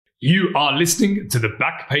You are listening to the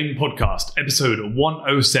Back Pain Podcast, episode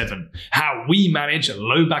 107, How We Manage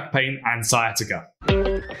Low Back Pain and Sciatica.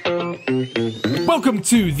 Welcome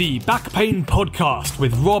to the Back Pain Podcast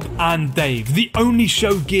with Rob and Dave, the only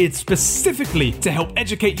show geared specifically to help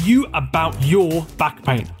educate you about your back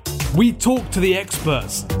pain. We talk to the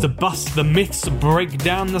experts to bust the myths, break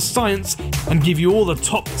down the science, and give you all the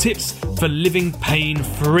top tips for living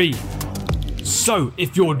pain-free. So,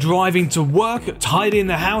 if you're driving to work, tidying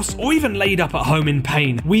the house, or even laid up at home in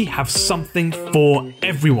pain, we have something for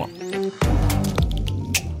everyone.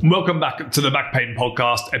 Welcome back to the Back Pain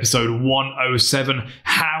Podcast, episode 107,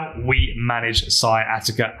 How We Manage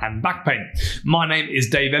Sciatica and Back Pain. My name is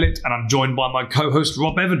Dave Elliott, and I'm joined by my co-host,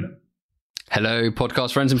 Rob Evan. Hello,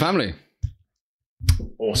 podcast friends and family.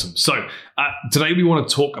 Awesome. So today we want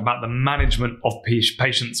to talk about the management of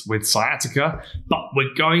patients with sciatica, but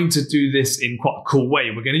we're going to do this in quite a cool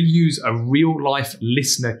way. We're going to use a real life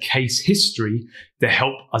listener case history to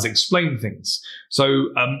help us explain things. So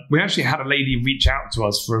we actually had a lady reach out to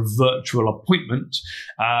us for a virtual appointment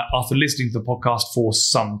after listening to the podcast for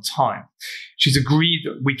some time. She's agreed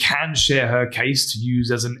that we can share her case to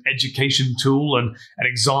use as an education tool and an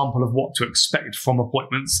example of what to expect from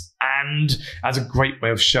appointments, and as a great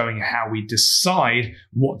way of showing how we decide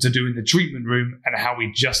what to do in the treatment room and how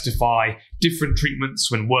we justify different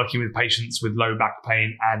treatments when working with patients with low back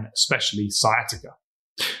pain and especially sciatica.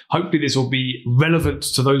 Hopefully this will be relevant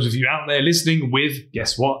to those of you out there listening with,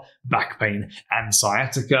 guess what, back pain and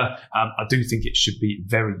sciatica. I do think it should be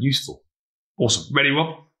very useful. Awesome. Ready,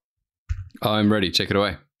 Rob? I'm ready. Take it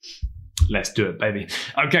away. Let's do it, baby.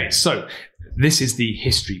 Okay, so this is the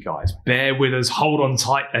history, guys. Bear with us. Hold on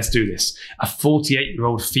tight. Let's do this. A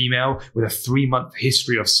 48-year-old female with a 3-month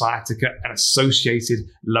history of sciatica and associated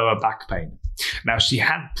lower back pain. Now, she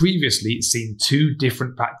had previously seen 2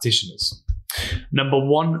 different practitioners. Number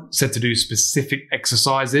 1 said to do specific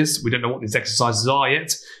exercises. We don't know what these exercises are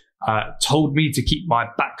yet. Told me to keep my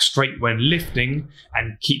back straight when lifting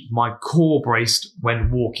and keep my core braced when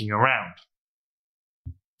walking around.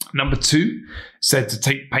 Number 2 said to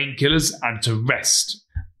take painkillers and to rest,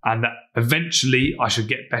 and that eventually I should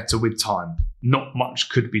get better with time. Not much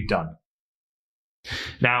could be done.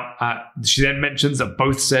 Now, she then mentions that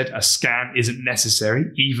both said a scan isn't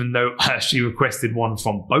necessary, even though she requested one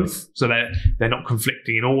from both, so they're not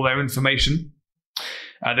conflicting in all their information.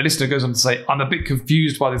 The listener goes on to say, I'm a bit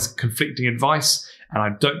confused by this conflicting advice, and I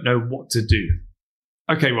don't know what to do.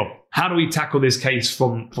 Okay, Rob, how do we tackle this case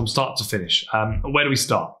from start to finish? Where do we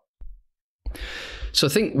start? So I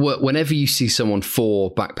think whenever you see someone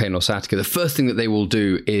for back pain or sciatica, the first thing that they will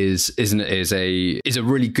do is a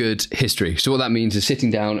really good history. So what that means is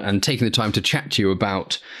sitting down and taking the time to chat to you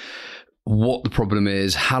about what the problem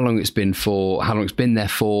is, how long it's been there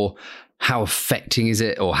for, how affecting is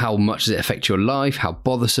it, or how much does it affect your life? How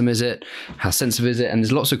bothersome is it? How sensitive is it? And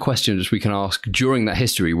there's lots of questions we can ask during that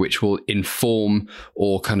history, which will inform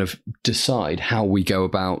or kind of decide how we go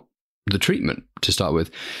about the treatment to start with.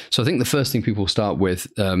 So I think the first thing people start with,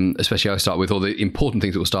 especially I start with, or the important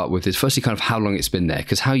things that we'll start with, is firstly kind of how long it's been there,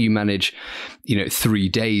 because how you manage, 3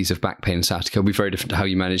 days of back pain and sciatica will be very different to how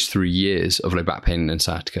you manage 3 years of low back pain and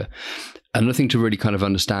sciatica. Another thing to really kind of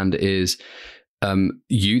understand is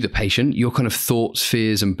you, the patient, your kind of thoughts,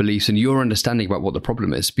 fears and beliefs and your understanding about what the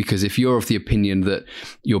problem is. Because if you're of the opinion that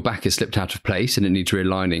your back has slipped out of place and it needs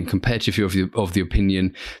realigning, compared to if you're of the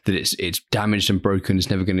opinion that it's damaged and broken, it's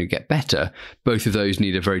never going to get better, both of those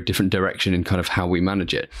need a very different direction in kind of how we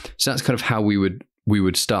manage it. So that's kind of how we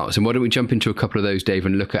would start. So why don't we jump into a couple of those, Dave,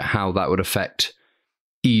 and look at how that would affect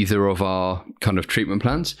either of our kind of treatment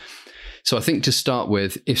plans. So I think to start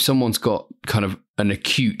with, if someone's got kind of an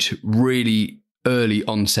acute, really early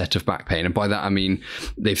onset of back pain, and by that I mean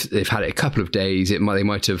they've had it a couple of days. They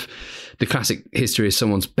might have, the classic history is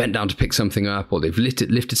someone's bent down to pick something up, or they've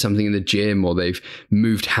lifted something in the gym, or they've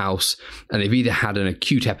moved house, and they've either had an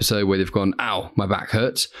acute episode where they've gone, ow, my back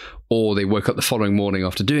hurts, or they woke up the following morning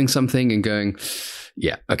after doing something and going,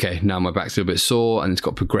 yeah, okay, now my back's a little bit sore, and it's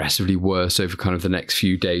got progressively worse over kind of the next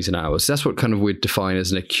few days and hours. So that's what kind of we'd define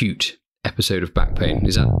as an acute episode of back pain.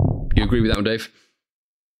 You agree with that one, Dave?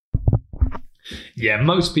 Yeah,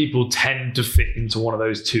 most people tend to fit into one of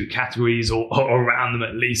those 2 categories, or around them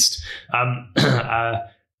at least. That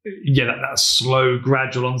slow,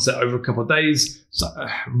 gradual onset over a couple of days. So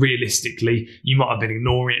realistically, you might have been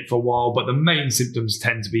ignoring it for a while, but the main symptoms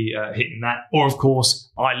tend to be hitting that. Or, of course,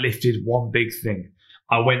 I lifted one big thing.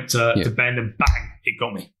 I went to bend and bang, it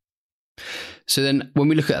got me. So then when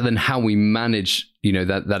we look at then how we manage,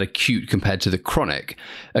 that acute compared to the chronic,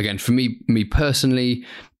 again, for me personally,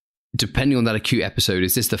 depending on that acute episode,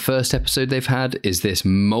 is this the first episode they've had? Is this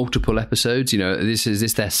multiple episodes? Is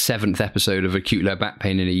this their 7th episode of acute low back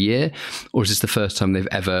pain in a year? Or is this the first time they've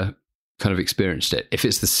ever kind of experienced it? If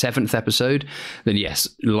it's the 7th episode, then yes,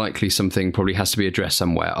 likely something probably has to be addressed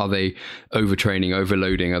somewhere. Are they overtraining,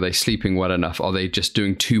 overloading? Are they sleeping well enough? Are they just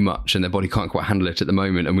doing too much and their body can't quite handle it at the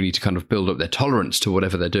moment, and we need to kind of build up their tolerance to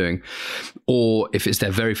whatever they're doing? Or if it's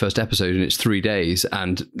their very first episode and it's 3 days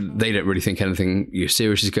and they don't really think anything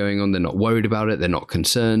serious is going on, they're not worried about it, they're not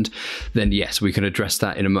concerned, then yes, we can address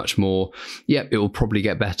that in a much more, it will probably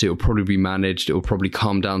get better, it will probably be managed, it will probably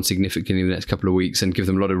calm down significantly in the next couple of weeks, and give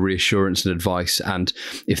them a lot of reassurance and advice. And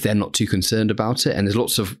if they're not too concerned about it, and there's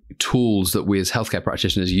lots of tools that we as healthcare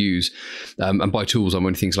practitioners use, and by tools I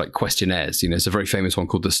mean things like questionnaires. There's a very famous one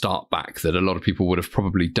called the Start Back that a lot of people would have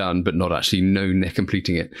probably done but not actually known they're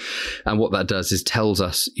completing it. And what that does is tells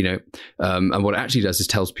us, and what it actually does is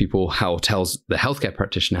tells the healthcare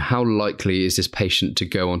practitioner how likely is this patient to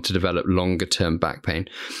go on to develop longer term back pain.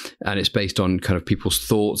 And it's based on kind of people's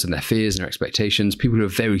thoughts and their fears and their expectations. People who are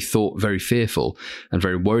very fearful and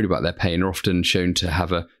very worried about their pain are often shown to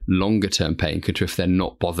have a longer term pain if they're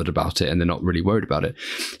not bothered about it and they're not really worried about it.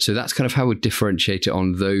 So that's kind of how we differentiate it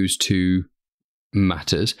on those two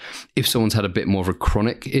matters. If someone's had a bit more of a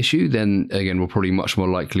chronic issue, then again, we'll probably much more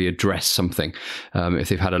likely address something. If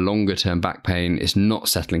they've had a longer term back pain, it's not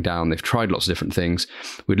settling down, they've tried lots of different things,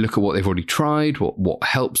 we'd look at what they've already tried, what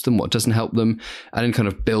helps them, what doesn't help them, and then kind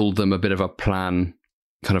of build them a bit of a plan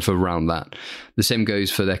kind of around that. The same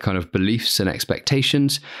goes for their kind of beliefs and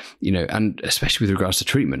expectations, and especially with regards to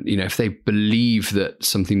treatment. If they believe that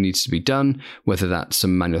something needs to be done, whether that's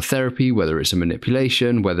some manual therapy, whether it's a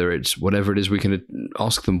manipulation, whether it's whatever it is, we can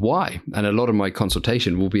ask them why. And a lot of my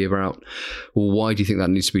consultation will be about, well, why do you think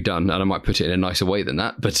that needs to be done? And I might put it in a nicer way than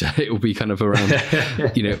that, but it will be kind of around,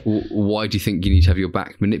 why do you think you need to have your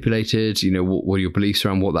back manipulated? What are your beliefs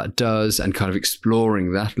around what that does? And kind of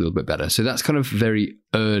exploring that a little bit better. So that's kind of very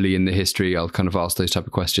early in the history. I'll kind of ask those type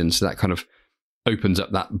of questions. So that kind of opens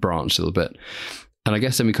up that branch a little bit. And I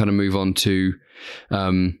guess then we kind of move on to,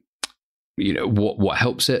 what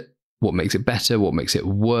helps it, what makes it better, what makes it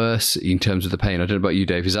worse in terms of the pain. I don't know about you,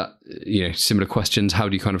 Dave. Is that, similar questions? How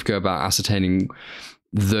do you kind of go about ascertaining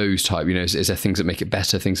those type? Is there things that make it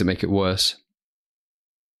better, things that make it worse?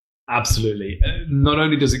 Absolutely. Not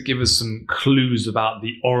only does it give us some clues about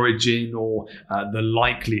the origin or the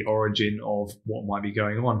likely origin of what might be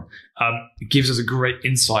going on, it gives us a great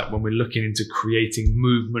insight when we're looking into creating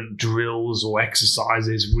movement drills or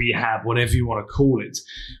exercises, rehab, whatever you want to call it.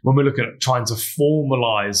 When we're looking at trying to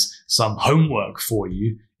formalize some homework for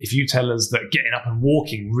you, if you tell us that getting up and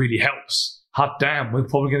walking really helps, hot damn, we're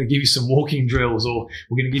probably going to give you some walking drills, or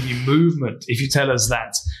we're going to give you movement. If you tell us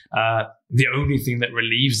that the only thing that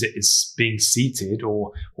relieves it is being seated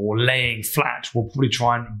or laying flat, we'll probably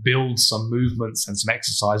try and build some movements and some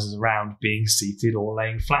exercises around being seated or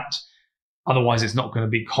laying flat. Otherwise, it's not going to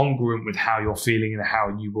be congruent with how you're feeling and how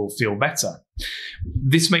you will feel better.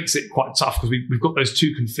 This makes it quite tough because we've got those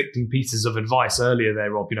two conflicting pieces of advice earlier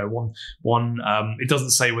there, Rob. One, it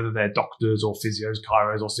doesn't say whether they're doctors or physios,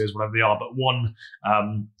 chiros, osteos, whatever they are, but one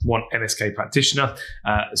MSK practitioner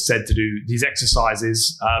said to do these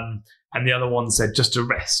exercises, and the other one said just to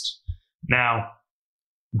rest. Now,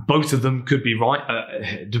 both of them could be right,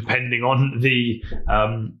 depending on the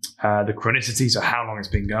chronicity, so how long it's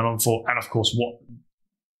been going on for, and of course what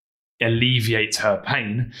alleviates her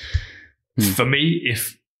pain. For me,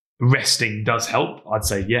 if resting does help, I'd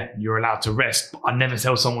say, yeah, you're allowed to rest. But I never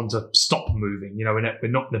tell someone to stop moving. We're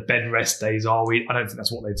not the bed rest days, are we? I don't think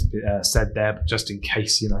that's what they've said there, but just in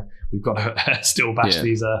case, we've got to still bash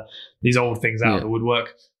these old things out of the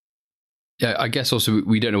woodwork. Yeah, I guess also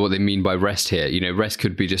we don't know what they mean by rest here. Rest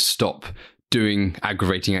could be just stop doing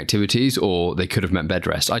aggravating activities, or they could have meant bed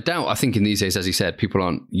rest. I think in these days, as you said, people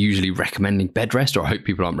aren't usually recommending bed rest, or I hope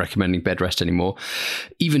people aren't recommending bed rest anymore.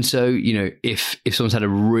 Even so, if someone's had a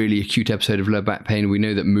really acute episode of low back pain, we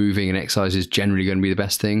know that moving and exercise is generally going to be the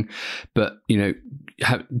best thing. But,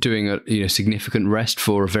 doing a significant rest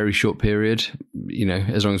for a very short period,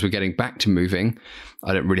 as long as we're getting back to moving,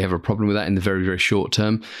 I don't really have a problem with that in the very, very short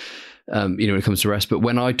term. When it comes to rest. But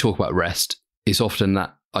when I talk about rest, it's often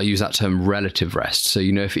that I use that term relative rest. So,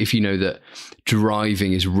 if you know that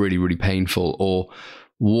driving is really, really painful, or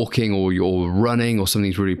walking or you're running or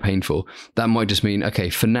something's really painful, that might just mean, okay,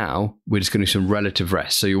 for now, we're just going to do some relative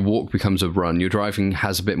rest. So your walk becomes a run, your driving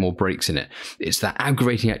has a bit more breaks in it. It's that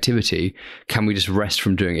aggravating activity. Can we just rest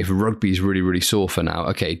from doing it? If rugby is really, really sore for now,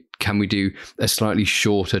 okay, Can we do a slightly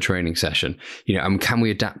shorter training session? And can we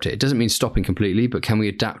adapt it? It doesn't mean stopping completely, but can we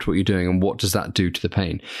adapt what you're doing, and what does that do to the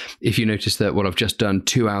pain? If you notice that, well, I've just done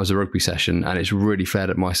 2 hours of rugby session and it's really flared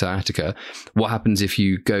up my sciatica, what happens if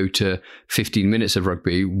you go to 15 minutes of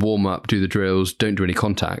rugby, warm up, do the drills, don't do any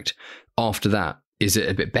contact? After that, is it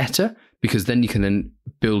a bit better? Because then you can then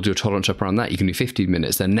build your tolerance up around that. You can do 15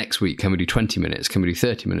 minutes. Then next week, can we do 20 minutes? Can we do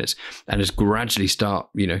 30 minutes? And just gradually start,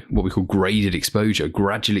 what we call graded exposure,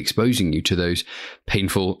 gradually exposing you to those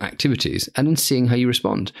painful activities and then seeing how you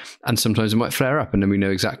respond. And sometimes it might flare up, and then we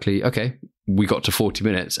know exactly, okay, we got to 40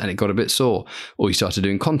 minutes and it got a bit sore. Or you started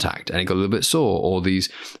doing contact and it got a little bit sore. Or these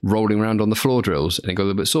rolling around on the floor drills and it got a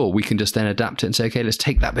little bit sore. We can just then adapt it and say, okay, let's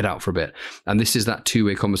take that bit out for a bit. And this is that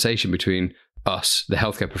two-way conversation between us, the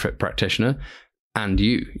healthcare practitioner, and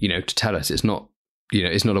you, to tell us it's not,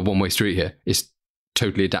 it's not a one-way street here. It's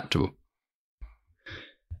totally adaptable.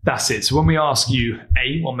 That's it. So when we ask you,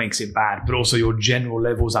 what makes it bad, but also your general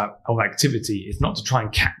levels of activity, it's not to try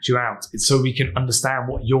and catch you out. It's so we can understand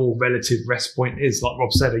what your relative rest point is. Like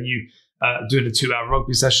Rob said, are you doing a 2-hour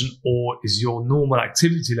rugby session, or is your normal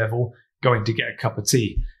activity level going to get a cup of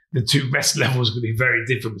tea? The two rest levels will be very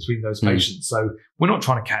different between those patients. So we're not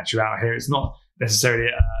trying to catch you out here. It's not necessarily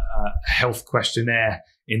a health questionnaire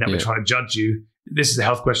in that we're trying to judge you. This is a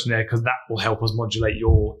health questionnaire because that will help us modulate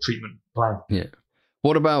your treatment plan. Yeah.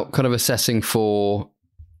 What about kind of assessing for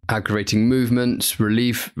aggravating movements,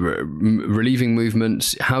 relieving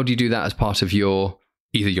movements? How do you do that as part of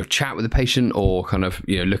either your chat with the patient or kind of,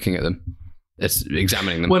 looking at them,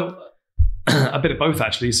 examining them? Well, a bit of both,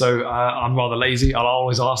 actually. So I'm rather lazy. I'll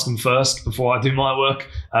always ask them first before I do my work,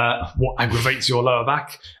 what aggravates your lower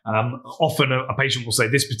back. Often a patient will say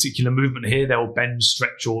this particular movement here, they'll bend,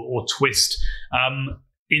 stretch or twist.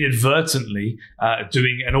 Inadvertently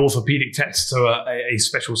doing an orthopedic test, so a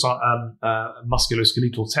special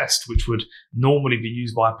musculoskeletal test, which would normally be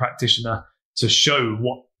used by a practitioner to show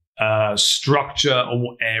what structure or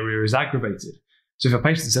what area is aggravated. So if a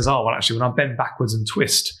patient says, oh, well, actually, when I bend backwards and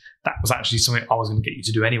twist, that was actually something I was going to get you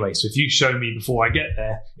to do anyway. So if you show me before I get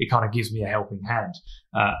there, it kind of gives me a helping hand.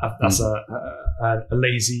 That's a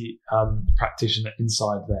lazy practitioner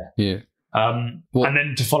inside there. Yeah. And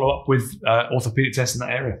then to follow up with orthopedic tests in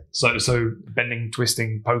that area. So bending,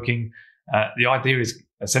 twisting, poking. The idea is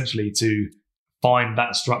essentially to find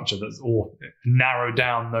that structure or narrow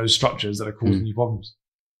down those structures that are causing you problems.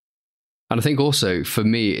 And I think also for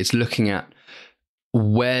me, it's looking at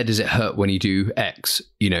where does it hurt when you do X,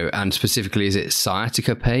 and specifically, is it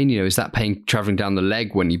sciatica pain? Is that pain traveling down the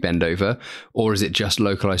leg when you bend over, or is it just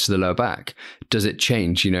localized to the lower back? Does it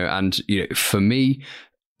change, and, for me,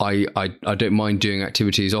 I don't mind doing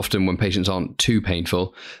activities often when patients aren't too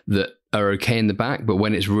painful that are okay in the back, but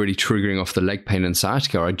when it's really triggering off the leg pain and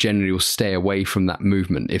sciatica, I generally will stay away from that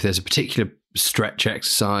movement. If there's a particular stretch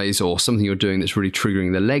exercise or something you're doing that's really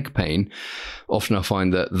triggering the leg pain, often I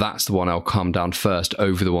find that that's the one I'll calm down first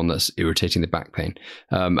over the one that's irritating the back pain.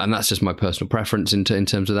 And that's just my personal preference in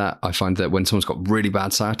terms of that. I find that when someone's got really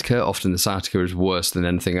bad sciatica, often the sciatica is worse than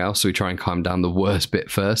anything else. So we try and calm down the worst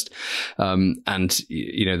bit first. And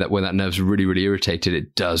that when that nerve's really, really irritated,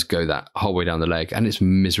 it does go that whole way down the leg and it's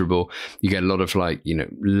miserable. You get a lot of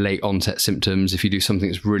late onset symptoms. If you do something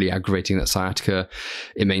that's really aggravating that sciatica,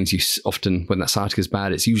 it means you often, when that sciatica is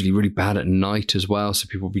bad, it's usually really bad at night as well. So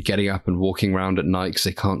people will be getting up and walking around at night because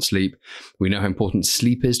they can't sleep. We know how important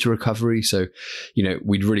sleep is to recovery. So,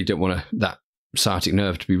 we really don't want that sciatic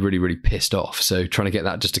nerve to be really, really pissed off. So trying to get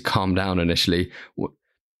that just to calm down initially,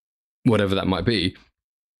 whatever that might be,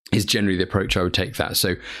 is generally the approach I would take that.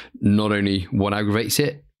 So not only what aggravates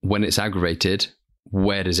it, when it's aggravated,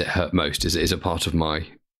 where does it hurt most is a part of my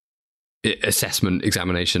assessment,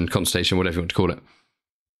 examination, consultation, whatever you want to call it.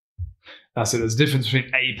 That's it. There's a difference between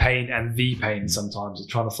a pain and the pain sometimes. You're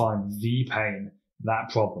trying to find the pain, that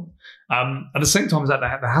problem. At the same time as that,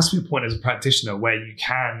 there has to be a point as a practitioner where you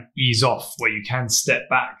can ease off, where you can step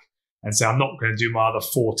back and say, I'm not going to do my other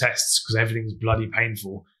 4 tests because everything's bloody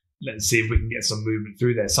painful. Let's see if we can get some movement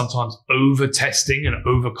through there. Sometimes over-testing and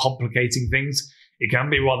over-complicating things, it can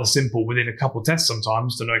be rather simple within a couple of tests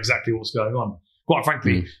sometimes to know exactly what's going on. Quite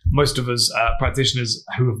frankly, most of us practitioners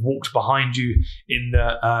who have walked behind you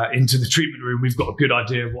into the treatment room, we've got a good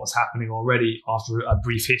idea of what's happening already after a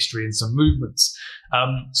brief history and some movements.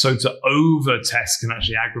 So to over-test can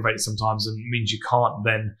actually aggravate sometimes and means you can't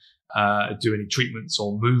then do any treatments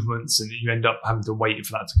or movements, and you end up having to wait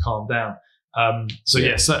for that to calm down.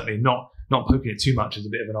 Certainly not poking it too much is a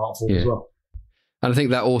bit of an art form as well. And I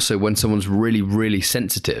think that also, when someone's really, really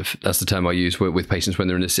sensitive, that's the term I use with patients when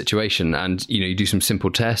they're in this situation, and, you do some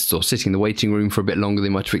simple tests or sitting in the waiting room for a bit longer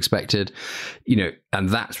than you might have expected, and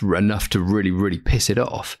that's enough to really, really piss it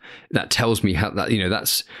off. That tells me how that,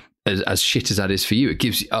 that's as shit as that is for you. It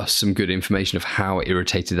gives us some good information of how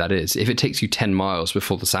irritated that is. If it takes you 10 miles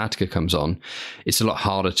before the sciatica comes on, it's a lot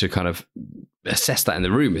harder to kind of assess that in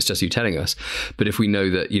the room. It's just you telling us. But if we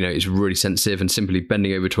know that, it's really sensitive, and simply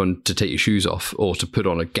bending over to take your shoes off or to put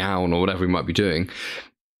on a gown or whatever we might be doing,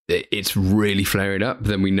 it's really flaring up,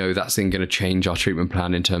 then we know that's then going to change our treatment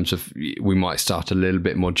plan in terms of, we might start a little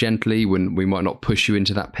bit more gently, when we might not push you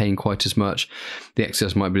into that pain quite as much. The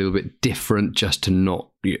exercise might be a little bit different, just to not,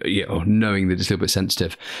 knowing that it's a little bit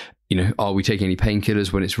sensitive. Are we taking any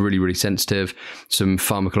painkillers when it's really, really sensitive? Some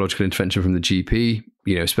pharmacological intervention from the GP,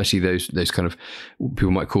 especially those kind of,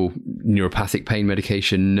 people might call neuropathic pain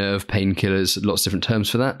medication, nerve painkillers, lots of different terms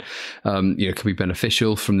for that. Could be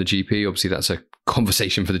beneficial from the GP. Obviously, that's a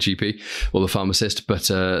conversation for the GP or the pharmacist, but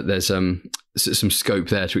there's some scope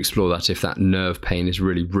there to explore that if that nerve pain is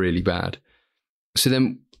really, really bad. So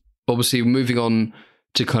then, obviously, moving on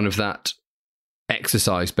to kind of that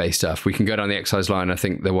exercise-based stuff, we can go down the exercise line. I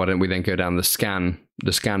think that, why don't we then go down the scan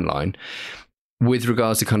line with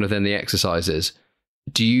regards to kind of then the exercises?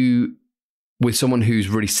 Do you, with someone who's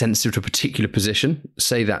really sensitive to a particular position,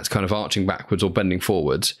 say that's kind of arching backwards or bending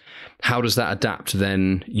forwards, how does that adapt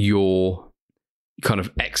then your kind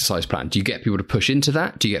of exercise plan? Do you get people to push into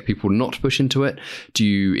that? Do you get people not to push into it? Do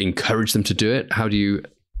you encourage them to do it? How do you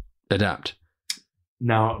adapt?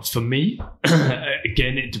 Now, for me,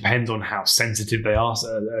 again, it depends on how sensitive they are,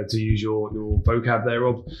 to use your vocab there,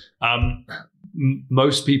 Rob.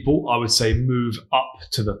 Most people, I would say, move up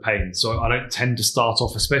to the pain. So I don't tend to start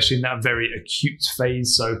off, especially in that very acute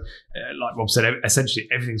phase. So like Rob said, essentially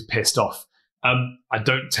everything's pissed off. I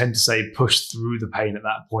don't tend to say push through the pain at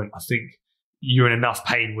that point. I think you're in enough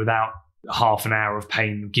pain without half an hour of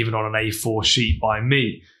pain given on an A4 sheet by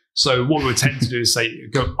me. So what we would tend to do is say,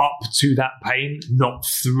 go up to that pain, not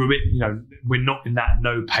through it. We're not in that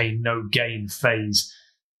no pain, no gain phase.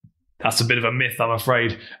 That's a bit of a myth, I'm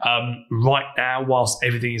afraid. Right now, whilst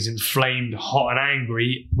everything is inflamed, hot and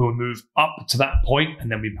angry, we'll move up to that point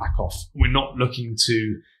and then we back off. We're not looking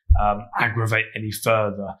to aggravate any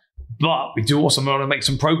further. But we do also want to make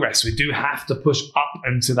some progress. We do have to push up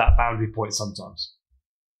into that boundary point sometimes.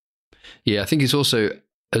 Yeah, I think it's also,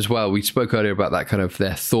 as well, we spoke earlier about that kind of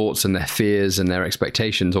their thoughts and their fears and their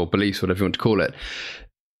expectations or beliefs, whatever you want to call it.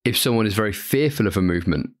 If someone is very fearful of a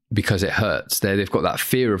movement because it hurts, they've got that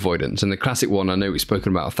fear avoidance. And the classic one, I know we've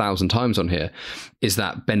spoken about 1,000 times on here, is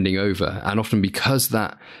that bending over. And often because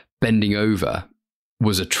that bending over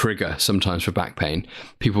was a trigger sometimes for back pain,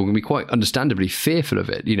 people can be quite understandably fearful of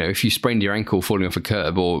it. If you sprained your ankle falling off a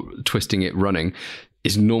curb or twisting it running,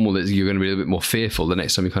 it's normal that you're going to be a little bit more fearful the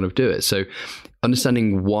next time you kind of do it. So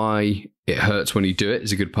understanding why it hurts when you do it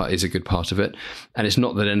is a good part of it. And it's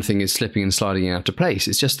not that anything is slipping and sliding out of place.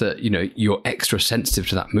 It's just that, you're extra sensitive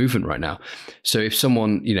to that movement right now. So if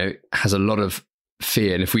someone, has a lot of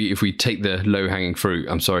fear, and if we take the low hanging fruit,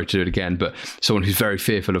 I'm sorry to do it again, but someone who's very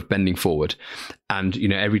fearful of bending forward, and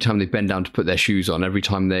every time they bend down to put their shoes on, every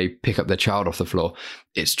time they pick up their child off the floor,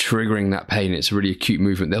 it's triggering that pain. It's a really acute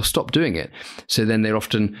movement. They'll stop doing it. So then they'll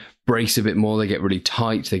often brace a bit more. They get really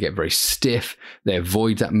tight. They get very stiff. They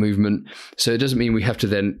avoid that movement. So it doesn't mean we have to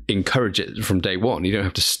then encourage it from day one. You don't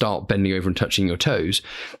have to start bending over and touching your toes,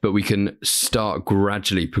 but we can start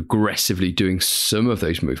gradually, progressively doing some of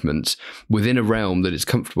those movements within a realm that is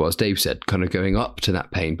comfortable, as Dave said, kind of going up to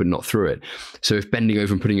that pain, but not through it. So if bending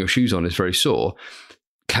over and putting your shoes on is very sore,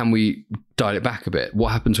 can we dial it back a bit?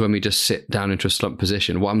 What happens when we just sit down into a slump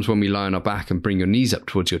position? What happens when we lie on our back and bring your knees up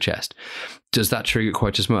towards your chest? Does that trigger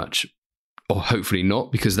quite as much? Or hopefully not,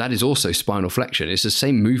 because that is also spinal flexion. It's the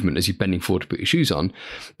same movement as you bending forward to put your shoes on,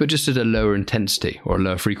 but just at a lower intensity or a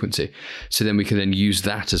lower frequency. So then we can then use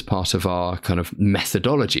that as part of our kind of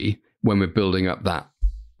methodology when we're building up that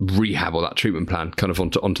rehab or that treatment plan kind of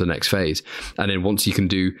onto the next phase. And then once you can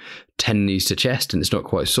do 10 knees to chest and it's not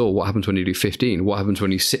quite sore, what happens when you do 15? What happens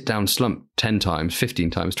when you sit down slump 10 times, 15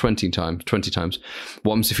 times, 20 times, 20 times?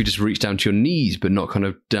 What happens if you just reach down to your knees but not kind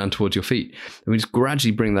of down towards your feet? And we just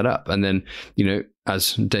gradually bring that up. And then,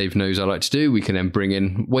 as Dave knows I like to do, we can then bring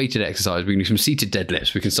in weighted exercise. We can do some seated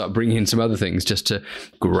deadlifts. We can start bringing in some other things just to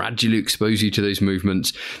gradually expose you to those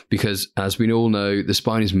movements, because as we all know, the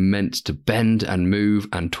spine is meant to bend and move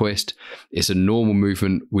and twist. It's a normal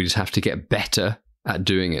movement. We just have to get better at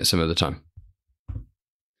doing it some of the time.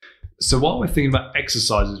 So while we're thinking about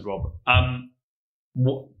exercises, Rob,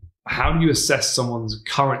 how do you assess someone's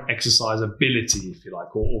current exercise ability, if you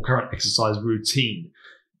like, or current exercise routine?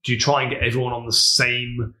 Do you try and get everyone on the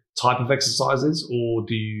same type of exercises, or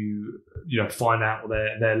do you find out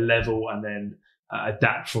their level and then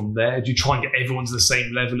adapt from there? Do you try and get everyone to the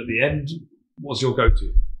same level at the end? What's your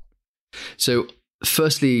go-to? So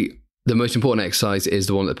firstly, the most important exercise is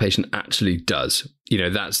the one that the patient actually does.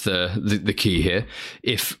 That's the key here.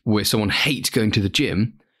 If someone hates going to the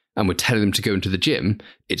gym and we're telling them to go into the gym,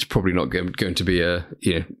 it's probably not going to be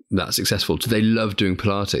that successful. Do they love doing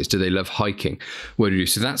Pilates? Do they love hiking? What do you do?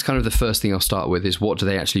 So that's kind of the first thing I'll start with, is what do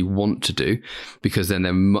they actually want to do? Because then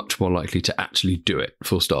they're much more likely to actually do it,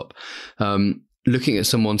 full stop. Looking at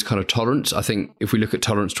someone's kind of tolerance, I think if we look at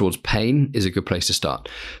tolerance towards pain is a good place to start.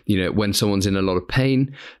 When someone's in a lot of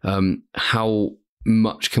pain, how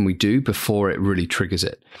much can we do before it really triggers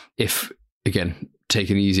it? If, again, take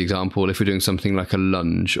an easy example, if we're doing something like a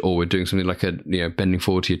lunge, or we're doing something like a bending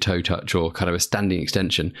forward to your toe touch, or kind of a standing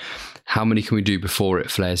extension, how many can we do before it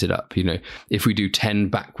flares it up? If we do 10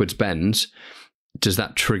 backwards bends, does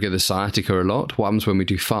that trigger the sciatica a lot? What happens when we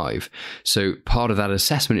do 5? So part of that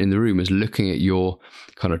assessment in the room is looking at your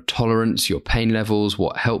kind of tolerance, your pain levels,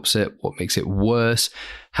 what helps it, what makes it worse,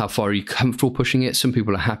 how far are you comfortable pushing it? Some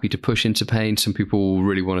people are happy to push into pain. Some people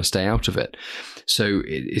really want to stay out of it. So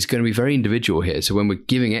it's going to be very individual here. So when we're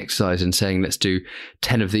giving exercise and saying, let's do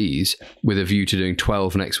 10 of these with a view to doing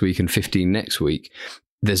 12 next week and 15 next week,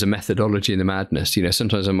 there's a methodology in the madness.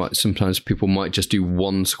 Sometimes people might just do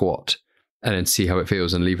one squat and then see how it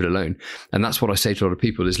feels and leave it alone. And that's what I say to a lot of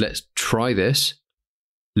people is, let's try this,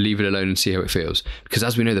 leave it alone and see how it feels. Because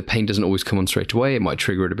as we know, the pain doesn't always come on straight away. It might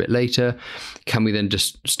trigger it a bit later. Can we then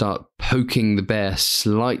just start poking the bear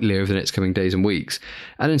slightly over the next coming days and weeks,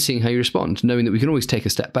 and then seeing how you respond, knowing that we can always take a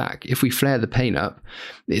step back. If we flare the pain up,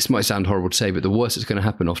 this might sound horrible to say, but the worst that's going to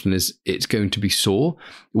happen often is it's going to be sore.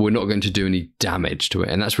 We're not going to do any damage to it.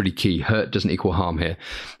 And that's really key. Hurt doesn't equal harm here.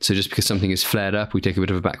 So just because something is flared up, we take a bit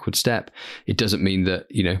of a backward step. It doesn't mean that,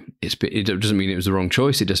 it doesn't mean it was the wrong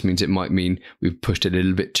choice. It just means it might mean we've pushed it a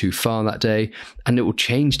little bit too far that day, and it will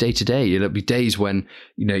change day to day. There'll be days when,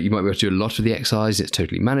 you might be able to do a lot of the exercise. It's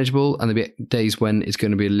totally manageable. And there'll be days when it's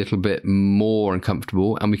going to be a little bit more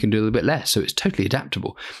uncomfortable and we can do a little bit less. So it's totally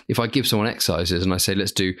adaptable. If I give someone exercises and I say,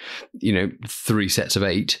 let's do, 3 sets of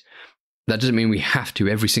 8, that doesn't mean we have to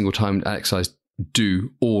every single time exercise do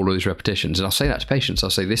all of those repetitions. And I'll say that to patients. I'll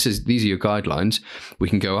say, these are your guidelines. We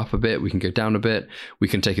can go up a bit. We can go down a bit. We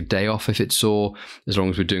can take a day off if it's sore, as long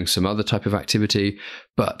as we're doing some other type of activity,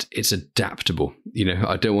 but it's adaptable.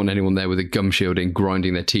 I don't want anyone there with a gum shielding,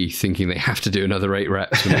 grinding their teeth, thinking they have to do another 8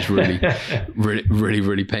 reps when it's really, really, really,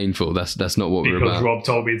 really painful. That's not what we're about. Because Rob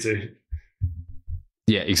told me to.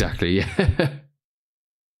 Yeah, exactly. Yeah.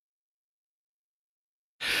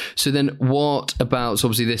 So then what about, so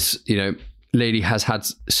obviously this, lady has had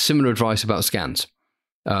similar advice about scans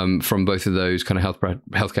from both of those kind of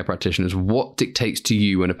healthcare practitioners. What dictates to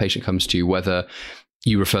you when a patient comes to you whether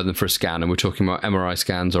you refer them for a scan? And we're talking about MRI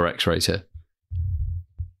scans or X-rays here.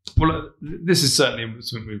 Well, this is certainly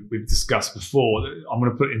something we've discussed before. I'm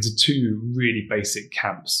going to put it into 2 really basic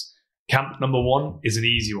camps. Camp number 1 is an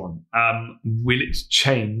easy one. Will it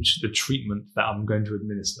change the treatment that I'm going to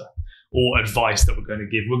administer, or advice that we're going to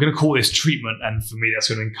give? We're going to call this treatment, and for me, that's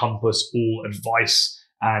going to encompass all advice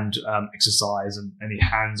and exercise and any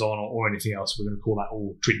hands-on or anything else. We're going to call that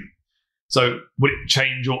all treatment. So will it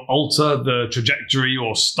change or alter the trajectory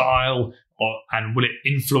or style, and will it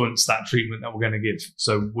influence that treatment that we're going to give?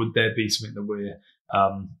 So would there be something that we're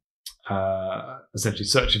essentially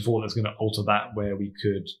searching for that's going to alter that, where we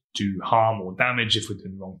could do harm or damage if we're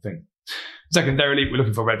doing the wrong thing? Secondarily, we're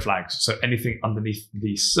looking for red flags. So anything underneath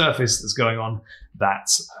the surface that's going on that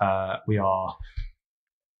we are...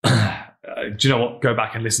 do you know what? Go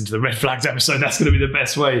back and listen to the red flags episode. That's going to be the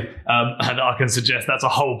best way. And I can suggest that's a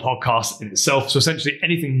whole podcast in itself. So essentially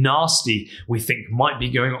anything nasty we think might be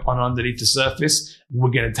going on underneath the surface,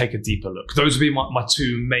 we're going to take a deeper look. Those would be my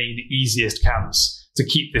 2 main easiest camps to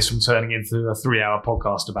keep this from turning into a 3-hour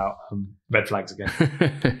podcast about red flags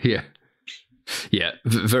again. Yeah. Yeah,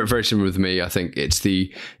 very, very similar with me. I think it's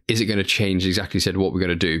is it going to change, exactly said, what we're going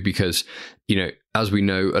to do? Because, as we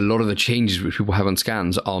know, a lot of the changes which people have on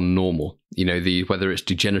scans are normal. Whether it's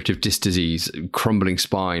degenerative disc disease, crumbling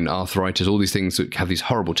spine, arthritis, all these things that have these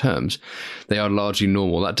horrible terms, they are largely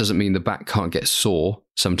normal. That doesn't mean the back can't get sore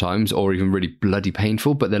sometimes, or even really bloody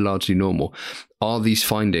painful, but they're largely normal. Are these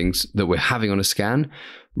findings that we're having on a scan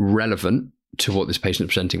relevant to what this patient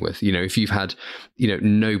is presenting with. If you've had,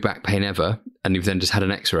 no back pain ever, and you've then just had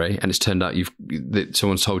an X-ray, and it's turned out that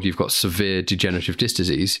someone's told you've got severe degenerative disc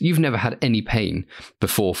disease. You've never had any pain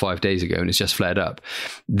before 5 days ago, and it's just flared up.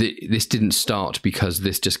 This didn't start because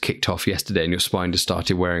this just kicked off yesterday, and your spine just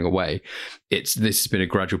started wearing away. This has been a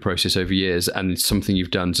gradual process over years, and something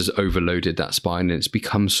you've done has overloaded that spine, and it's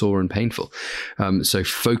become sore and painful. So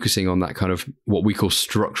focusing on that kind of what we call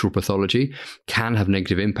structural pathology can have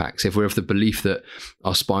negative impacts. If we're of the belief that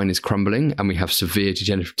our spine is crumbling and we have severe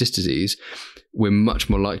degenerative disc disease, we're much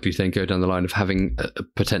more likely to then go down the line of having a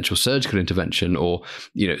potential surgical intervention, or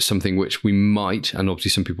something which we might, and obviously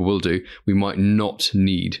some people will do, we might not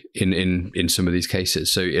need in some of these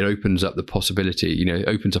cases. So it opens up the possibility, it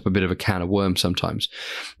opens up a bit of a can of worms sometimes.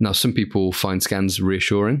 Now, some people find scans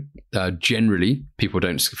reassuring. Generally, people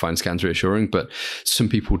don't find scans reassuring, but some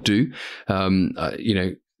people do. And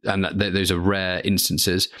those are rare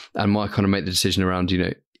instances. And I kind of make the decision around,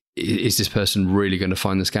 is this person really going to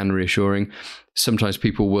find the scan reassuring? Sometimes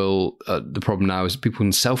people will, the problem now is people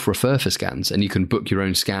can self-refer for scans, and you can book your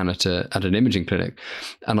own scan at an imaging clinic.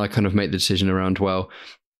 And I kind of make the decision around, well,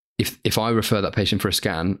 if I refer that patient for a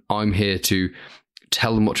scan, I'm here to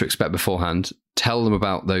tell them what to expect beforehand, tell them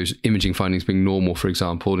about those imaging findings being normal, for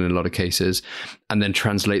example, in a lot of cases, and then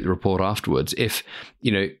translate the report afterwards. If,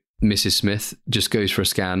 Mrs. Smith just goes for a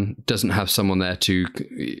scan, doesn't have someone there to,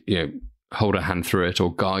 hold her hand through it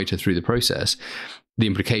or guide her through the process, the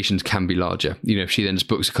implications can be larger. If she then just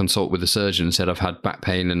books a consult with a surgeon and said, I've had back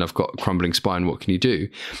pain and I've got a crumbling spine, what can you do?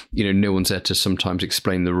 No one's there to sometimes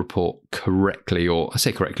explain the report correctly, or I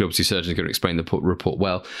say correctly, obviously surgeons are going to explain the report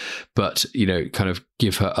well, but, kind of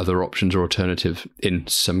give her other options or alternative in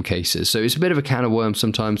some cases. So it's a bit of a can of worms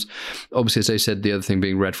sometimes. Obviously, as I said, the other thing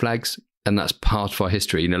being red flags, and that's part of our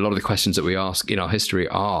history. A lot of the questions that we ask in our history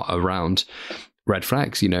are around red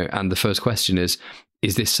flags, and the first question is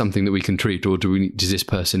this something that we can treat, or does this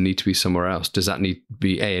person need to be somewhere else? Does that need to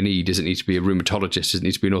be A&E? Does it need to be a rheumatologist? Does it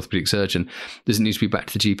need to be an orthopedic surgeon? Does it need to be back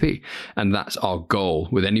to the GP? And that's our goal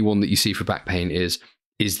with anyone that you see for back pain is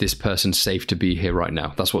this person safe to be here right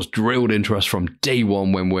now? That's what's drilled into us from day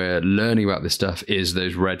one when we're learning about this stuff, is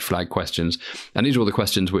those red flag questions. And these are all the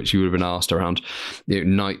questions which you would have been asked around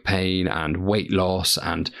night pain and weight loss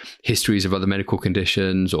and histories of other medical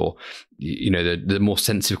conditions, or the more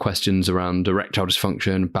sensitive questions around erectile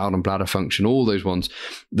dysfunction, bowel and bladder function, all those ones.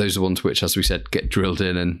 Those are ones which, as we said, get drilled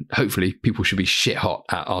in, and hopefully people should be shit hot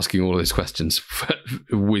at asking all of those questions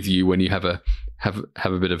with you when you have a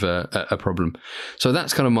bit of a problem. So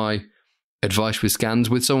that's kind of my advice with scans.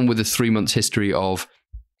 With someone with a 3 months history of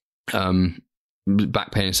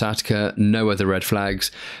back pain and sciatica, no other red flags,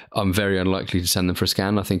 I'm very unlikely to send them for a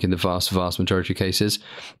scan, I think, in the vast majority of cases.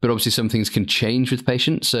 But obviously some things can change with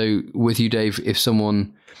patients. So with you, Dave,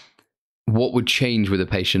 what would change with a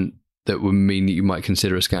patient that would mean that you might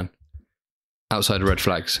consider a scan outside of red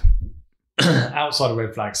flags? Outside of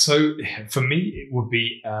red flags. So for me, it would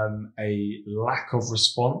be a lack of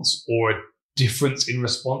response, or a difference in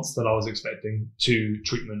response that I was expecting to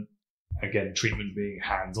treatment. Again, treatment being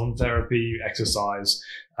hands-on therapy, exercise,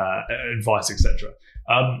 advice, etc.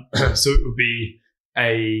 So it would be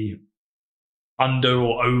a under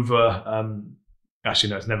or over.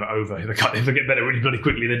 Actually, no, it's never over. If they get better really bloody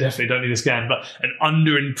quickly, they definitely don't need a scan. But an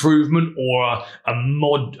under improvement, or a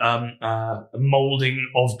molding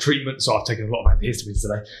of treatment. So I've taken a lot of antihistamines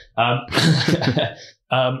today.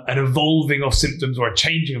 An evolving of symptoms, or a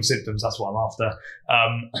changing of symptoms, that's what I'm after,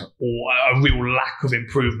 or a real lack of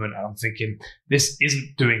improvement. And I'm thinking, this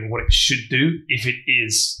isn't doing what it should do. If it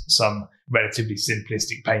is some relatively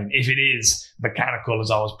simplistic pain, if it is mechanical,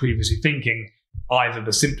 as I was previously thinking, either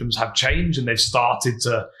the symptoms have changed and they've started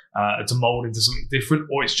to mold into something different,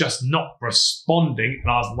 or it's just not responding,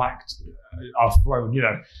 and I've thrown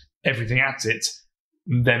everything at it,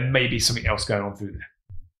 then maybe something else going on through there.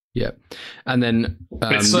 Yeah. And then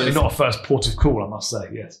but it's certainly not a first port of call, I must say.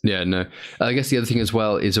 Yes. Yeah, no. I guess the other thing as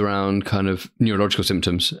well is around kind of neurological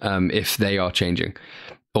symptoms, if they are changing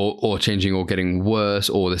or changing or getting worse,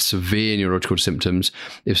 or the severe neurological symptoms.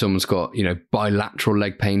 If someone's got, bilateral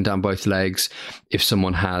leg pain down both legs, if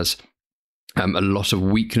someone has a lot of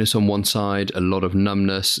weakness on one side, a lot of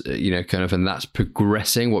numbness, and that's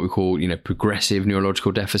progressing, what we call, progressive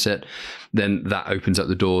neurological deficit, then that opens up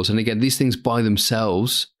the doors. And again, these things by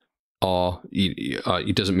themselves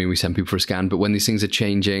it doesn't mean we send people for a scan, but when these things are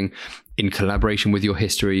changing in collaboration with your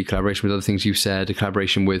history, collaboration with other things you've said, a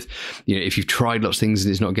collaboration with, if you've tried lots of things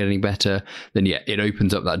and it's not getting better, then it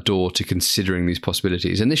opens up that door to considering these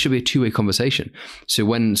possibilities. And this should be a two-way conversation. So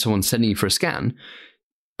when someone's sending you for a scan,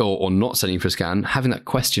 or not sending you for a scan, having that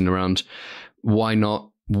question around why not,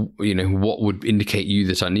 what would indicate you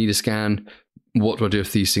that I need a scan? What do I do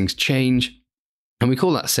if these things change? And we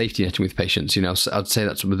call that safety netting with patients. I'd say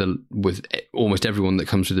that's with almost everyone that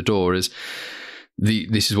comes through the door is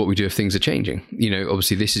this is what we do if things are changing.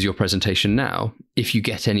 Obviously this is your presentation now. If you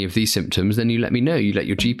get any of these symptoms, then you let me know. You let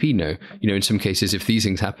your GP know. In some cases, if these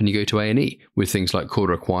things happen, you go to A&E with things like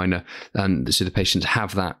cauda equina, and so the patients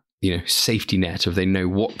have that safety net of they know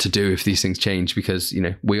what to do if these things change, because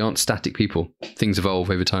we aren't static people. Things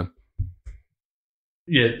evolve over time.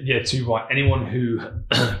 Yeah, too right. Anyone who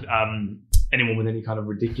anyone with any kind of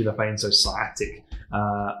radicular pain, so sciatic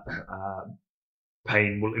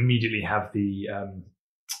pain, will immediately have the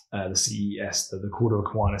CES, the cauda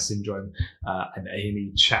equina syndrome, and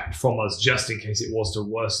A&E chat from us, just in case it was to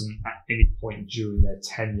worsen at any point during their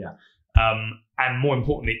tenure. And more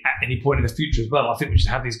importantly, at any point in the future as well. I think we should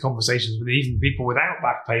have these conversations with even people without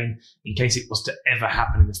back pain, in case it was to ever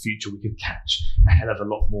happen in the future. We could catch a hell of a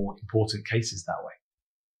lot more important cases that way.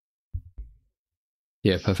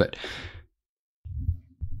 Yeah, perfect.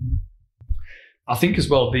 I think as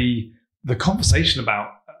well, the conversation about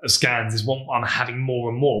scans is one I'm having more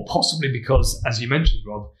and more, possibly because, as you mentioned,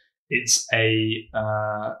 Rob, it's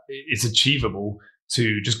achievable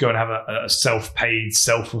to just go and have a self-paid,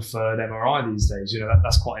 self-referred MRI these days.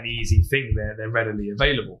 That's quite an easy thing. They're readily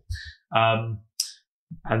available.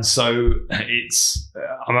 And so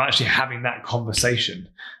I'm actually having that conversation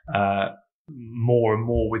more and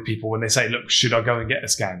more with people when they say, look, should I go and get a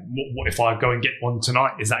scan? What if I go and get one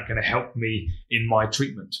tonight? Is that going to help me in my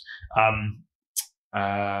treatment?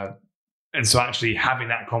 And so actually having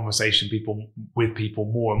that conversation with people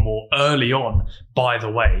more and more early on, by the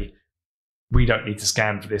way, we don't need to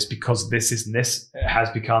scan for this because this has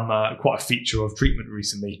become quite a feature of treatment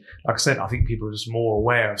recently. Like I said, I think people are just more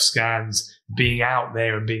aware of scans being out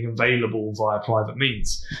there and being available via private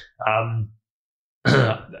means. Do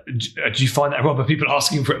you find that, Rob, are people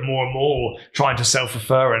asking for it more and more, or trying to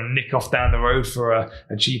self-refer and nick off down the road for a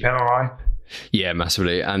cheap MRI? Yeah,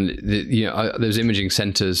 massively. And there's imaging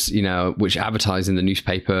centres, which advertise in the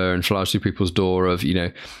newspaper and fly through people's door of,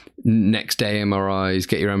 next day MRIs,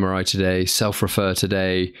 get your MRI today, self-refer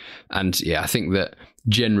today. And yeah, I think that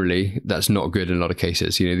generally that's not good in a lot of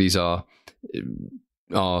cases. These are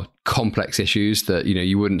complex issues that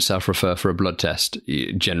you wouldn't self-refer for a blood test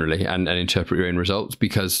generally and interpret your own results,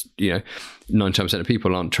 because 99% of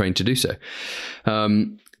people aren't trained to do so.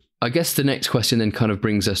 I guess the next question then kind of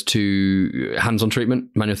brings us to hands-on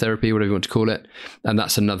treatment, manual therapy, whatever you want to call it. And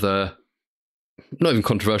that's another, not even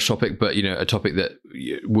controversial topic, but a topic that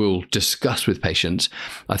we'll discuss with patients.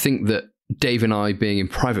 I think that Dave and I, being in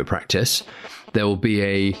private practice, there will be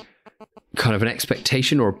a kind of an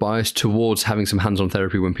expectation or a bias towards having some hands-on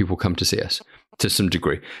therapy when people come to see us to some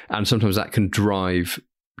degree. And sometimes that can drive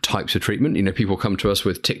types of treatment. People come to us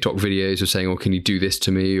with TikTok videos of saying, oh, can you do this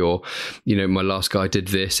to me? Or, my last guy did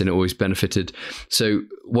this and it always benefited. So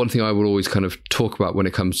one thing I will always kind of talk about when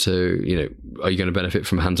it comes to, are you going to benefit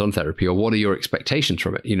from hands-on therapy, or what are your expectations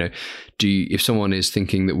from it? If someone is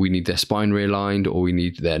thinking that we need their spine realigned, or we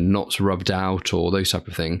need their knots rubbed out, or those type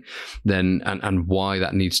of thing, then, and why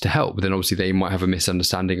that needs to help, then obviously they might have a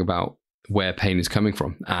misunderstanding about where pain is coming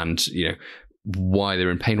from and, why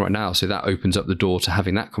they're in pain right now. So that opens up the door to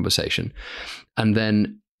having that conversation. And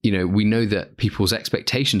then, we know that people's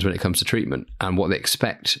expectations when it comes to treatment and what they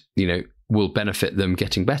expect, will benefit them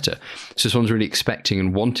getting better. So if someone's really expecting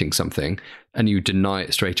and wanting something and you deny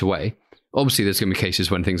it straight away, obviously there's going to be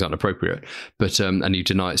cases when things aren't appropriate, but, and you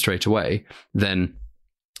deny it straight away, then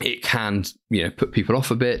it can, put people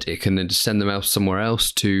off a bit. It can then send them somewhere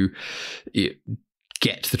else to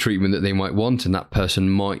get the treatment that they might want, and that person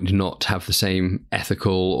might not have the same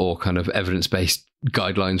ethical or kind of evidence-based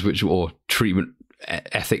guidelines or treatment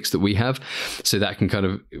ethics that we have. So that can kind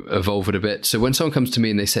of evolve it a bit. So when someone comes to me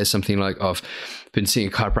and they say something like, oh, I've been seeing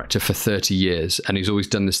a chiropractor for 30 years and he's always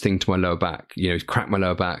done this thing to my lower back, he's cracked my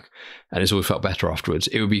lower back and it's always felt better afterwards.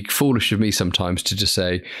 It would be foolish of me sometimes to just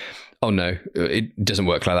say, oh no, it doesn't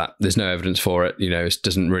work like that. There's no evidence for it. It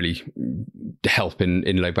doesn't really help in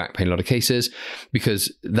low back pain in a lot of cases,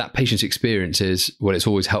 because that patient's experience is, well, it's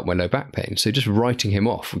always helped my low back pain. So just writing him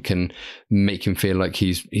off can make him feel like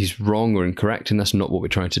he's wrong or incorrect, and that's not what we're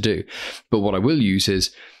trying to do. But what I will use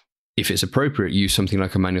is, if it's appropriate, use something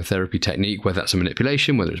like a manual therapy technique, whether that's a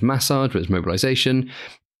manipulation, whether it's massage, whether it's mobilization.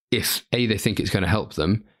 If A, they think it's going to help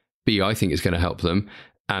them, B, I think it's going to help them,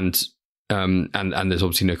 and there's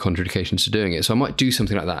obviously no contraindications to doing it. So I might do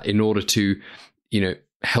something like that in order to,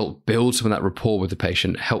 help build some of that rapport with the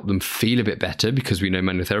patient, help them feel a bit better, because we know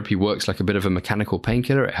manual therapy works like a bit of a mechanical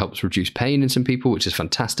painkiller. It helps reduce pain in some people, which is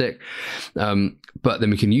fantastic. But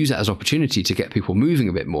then we can use that as an opportunity to get people moving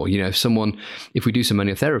a bit more. If we do some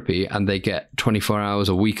manual therapy and they get 24 hours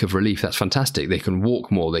a week of relief, that's fantastic. They can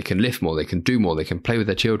walk more, they can lift more, they can do more, they can play with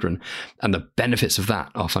their children. And the benefits of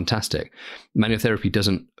that are fantastic. Manual therapy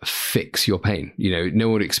doesn't fix your pain. No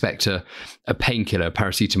one would expect a painkiller,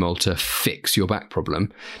 paracetamol, to fix your back problem.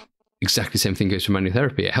 Exactly the same thing goes for manual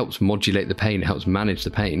therapy. It helps modulate the pain, it helps manage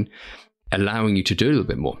the pain, allowing you to do a little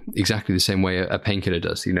bit more. Exactly the same way a painkiller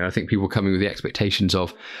does. I think people coming with the expectations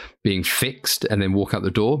of being fixed and then walk out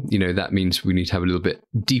the door, that means we need to have a little bit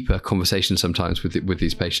deeper conversation sometimes with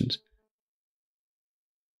these patients.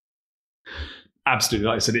 Absolutely.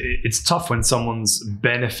 Like I said, it's tough when someone's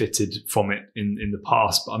benefited from it in the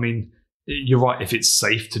past. But I mean, you're right. If it's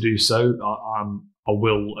safe to do so, I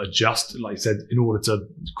will adjust, like I said, in order to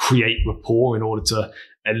create rapport, in order to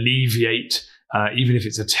alleviate, even if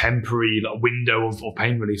it's a temporary window of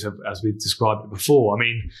pain relief, as we've described it before. I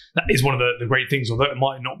mean, that is one of the great things. Although it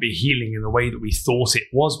might not be healing in the way that we thought it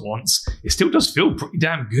was once, it still does feel pretty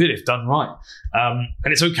damn good if done right. And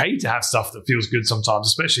it's okay to have stuff that feels good sometimes,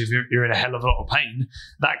 especially if you're in a hell of a lot of pain.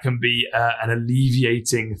 That can be an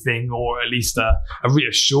alleviating thing, or at least a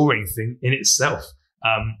reassuring thing in itself.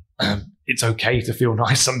 It's okay to feel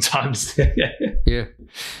nice sometimes. Yeah.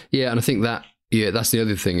 And I think that's the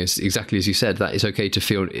other thing, is exactly as you said, that it's okay to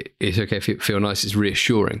feel nice. It's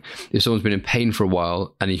reassuring. If someone's been in pain for a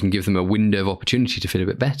while and you can give them a window of opportunity to feel a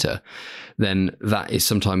bit better, then that is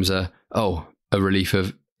sometimes a relief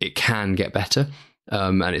of it can get better.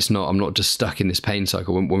 And I'm not just stuck in this pain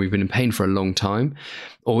cycle. When we've been in pain for a long time,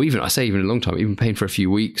 or even a long time, even pain for a few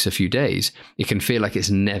weeks, a few days, it can feel like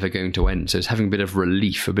it's never going to end. So it's having a bit of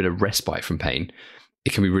relief, a bit of respite from pain.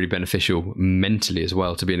 It can be really beneficial mentally as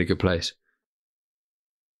well to be in a good place.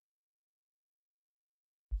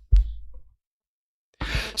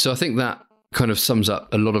 So I think that kind of sums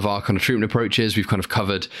up a lot of our kind of treatment approaches. We've kind of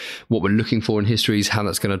covered what we're looking for in histories, how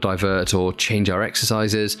that's going to divert or change our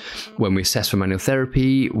exercises, when we assess for manual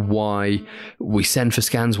therapy, why we send for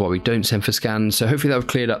scans, why we don't send for scans. So hopefully that have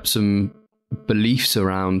cleared up some beliefs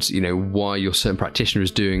around, why your certain practitioner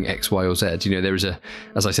is doing X, Y, or Z. There is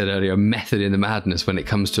as I said earlier, a method in the madness when it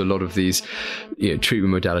comes to a lot of these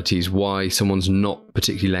treatment modalities, why someone's not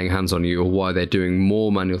particularly laying hands on you, or why they're doing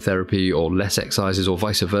more manual therapy or less exercises, or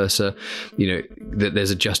vice versa. That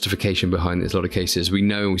there's a justification behind this. A lot of cases, we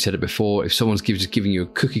know, and we said it before, if someone's just giving you a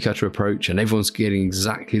cookie cutter approach and everyone's getting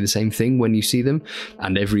exactly the same thing when you see them,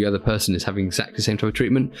 and every other person is having exactly the same type of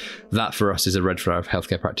treatment, that for us is a red flag of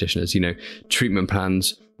healthcare practitioners. Treatment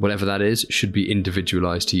plans, whatever that is, should be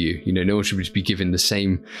individualized to you. No one should just be given the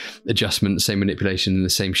same adjustment, the same manipulation, and the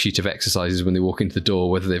same sheet of exercises when they walk into the door,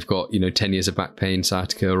 whether they've got 10 years of back pain,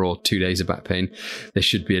 sciatica, or 2 days of back pain. There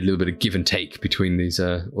should be a little bit of give and take between these,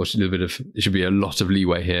 there should be a lot of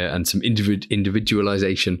leeway here and some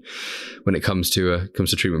individualization when it comes to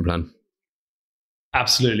treatment plan.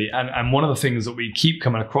 Absolutely. And one of the things that we keep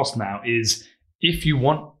coming across now is, if you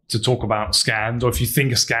want to talk about scans, or if you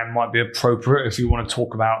think a scan might be appropriate, if you want to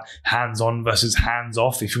talk about hands-on versus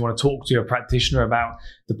hands-off, if you want to talk to your practitioner about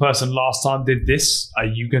the person last time did this, are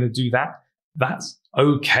you going to do that? That's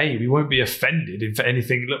okay. We won't be offended. If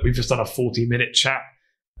anything, look, we've just done a 40-minute chat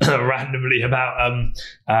randomly about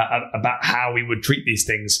how we would treat these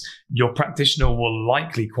things. Your practitioner will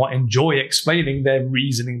likely quite enjoy explaining their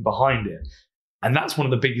reasoning behind it. And that's one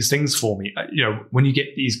of the biggest things for me. When you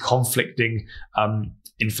get these conflicting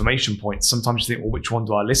information points, sometimes you think, well, which one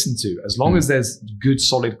do I listen to? As long as there's good,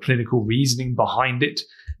 solid clinical reasoning behind it,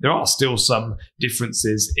 there are still some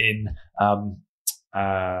differences in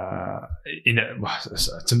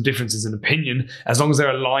some differences in opinion, as long as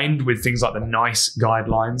they're aligned with things like the NICE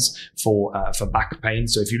guidelines for back pain.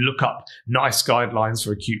 So if you look up NICE guidelines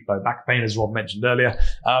for acute low back pain, as Rob mentioned earlier,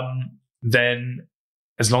 then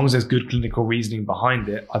as long as there's good clinical reasoning behind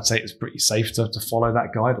it, I'd say it's pretty safe to follow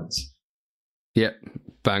that guidance. Yeah,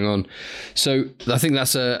 bang on. So I think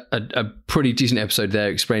that's a pretty decent episode there,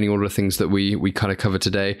 explaining all of the things that we kind of covered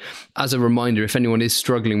today. As a reminder, if anyone is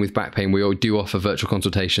struggling with back pain, we do offer virtual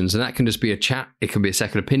consultations, and that can just be a chat. It can be a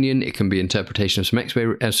second opinion. It can be interpretation of some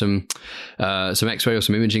X-ray, some X-ray or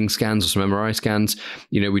some imaging scans or some MRI scans.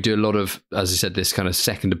 We do a lot of, as I said, this kind of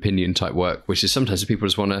second opinion type work, which is sometimes people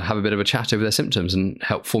just want to have a bit of a chat over their symptoms and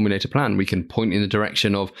help formulate a plan. We can point in the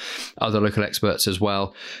direction of other local experts as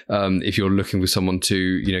well. If you're looking for someone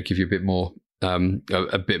to, give you a bit more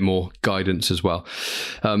a bit more guidance as well.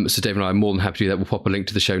 So Dave and I are more than happy to do that. We'll pop a link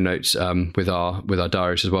to the show notes with our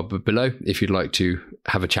diaries as well. But below, if you'd like to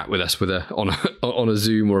have a chat with us on a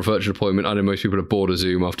Zoom or a virtual appointment, I know most people are bored of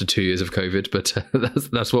Zoom after 2 years of COVID, but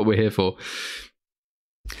that's what we're here for.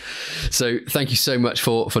 So thank you so much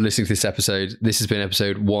for listening to this episode. This has been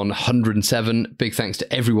episode 107. Big thanks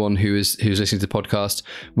to everyone who's listening to the podcast.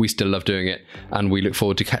 We still love doing it, and we look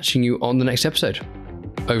forward to catching you on the next episode.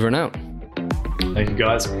 Over and out. Thank you,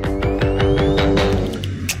 guys.